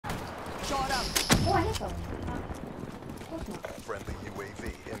Shot up. Oh, I hit them. Of course not. Friendly UAV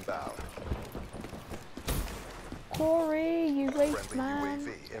inbound. Corey, you waste Friendly man. UAV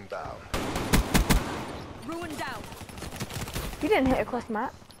inbound. Ruin down. You didn't hit across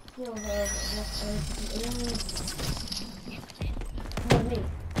map. You'll me.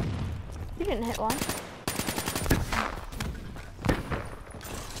 You didn't hit one.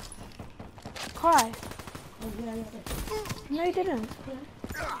 Kai. Oh, yeah, yeah. No, you didn't.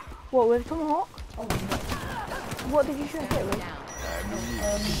 What, with Tomahawk? Oh, no. What did you shoot hit with?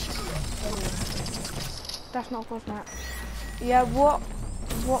 That's not across map. Yeah, what,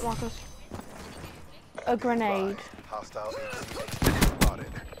 Marcus? A grenade. Hostile HCXD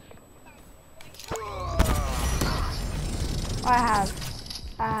spotted. I have.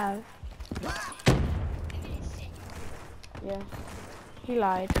 Yeah. He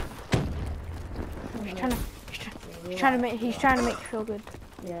lied. He's trying to make you feel good.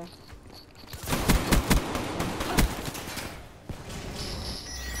 Yeah.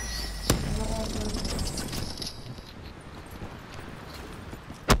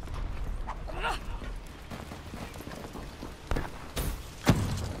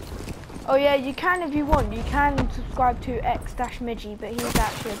 Oh yeah, you can if you want. You can subscribe to X-Midgie, but he's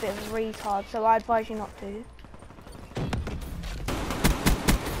actually a bit of a retard, so I advise you not to.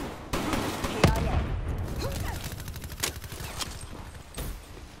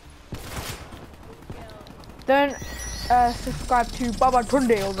 Don't subscribe to Baba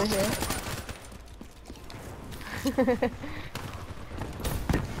Tunde over here.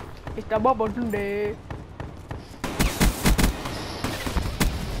 It's the Baba Tunde.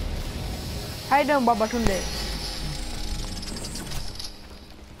 How you doing, Baba Tunde?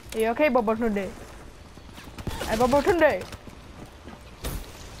 Are you okay, Baba Tunde? Hey, Baba Tunde.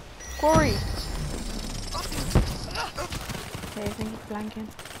 Corey. Okay, I think he's flanking.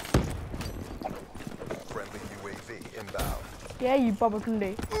 Friendly UAV inbound. Yeah, you Baba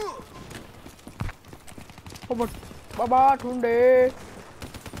Tunde. Baba Tunde.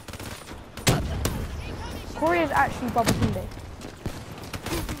 Corey is actually Baba Tunde.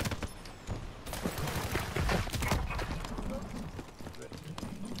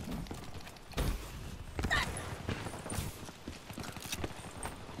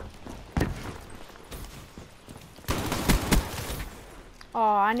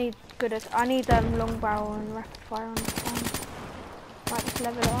 Oh, I need long barrel and rapid fire on this one. Might just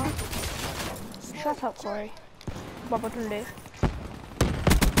level it up. Shut up, Corey. Baba Tunde.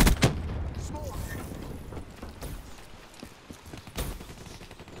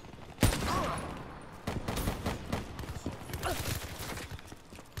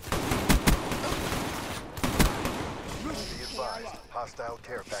 Be advised, hostile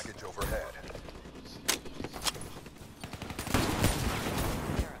care package overhead.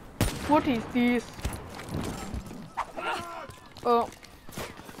 What is this? Oh.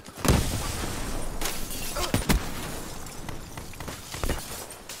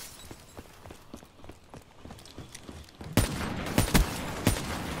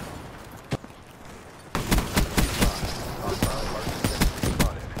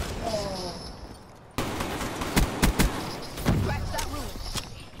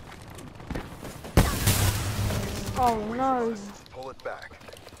 Oh no. Pull it back.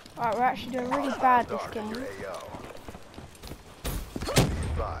 Alright, we're actually doing really bad this Dark in game. your AO. Be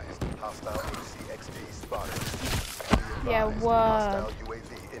advised, hostile HCXD spotted. Be Yeah, advised, word. hostile